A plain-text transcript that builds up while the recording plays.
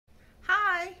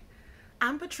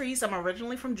I'm Patrice. I'm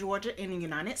originally from Georgia in the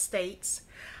United States.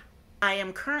 I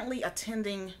am currently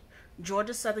attending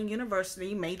Georgia Southern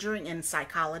University, majoring in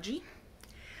psychology.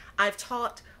 I've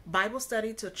taught Bible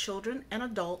study to children and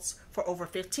adults for over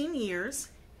 15 years,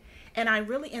 and I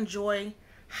really enjoy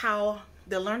how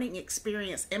the learning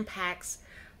experience impacts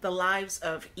the lives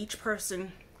of each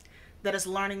person that is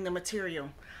learning the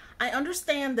material. I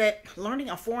understand that learning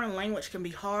a foreign language can be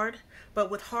hard, but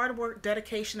with hard work,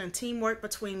 dedication, and teamwork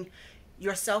between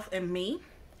yourself and me,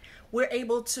 we're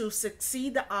able to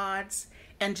succeed the odds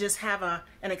and just have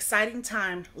an exciting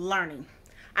time learning.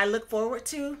 I look forward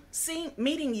to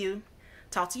meeting you.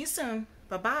 Talk to you soon.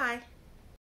 Bye-bye.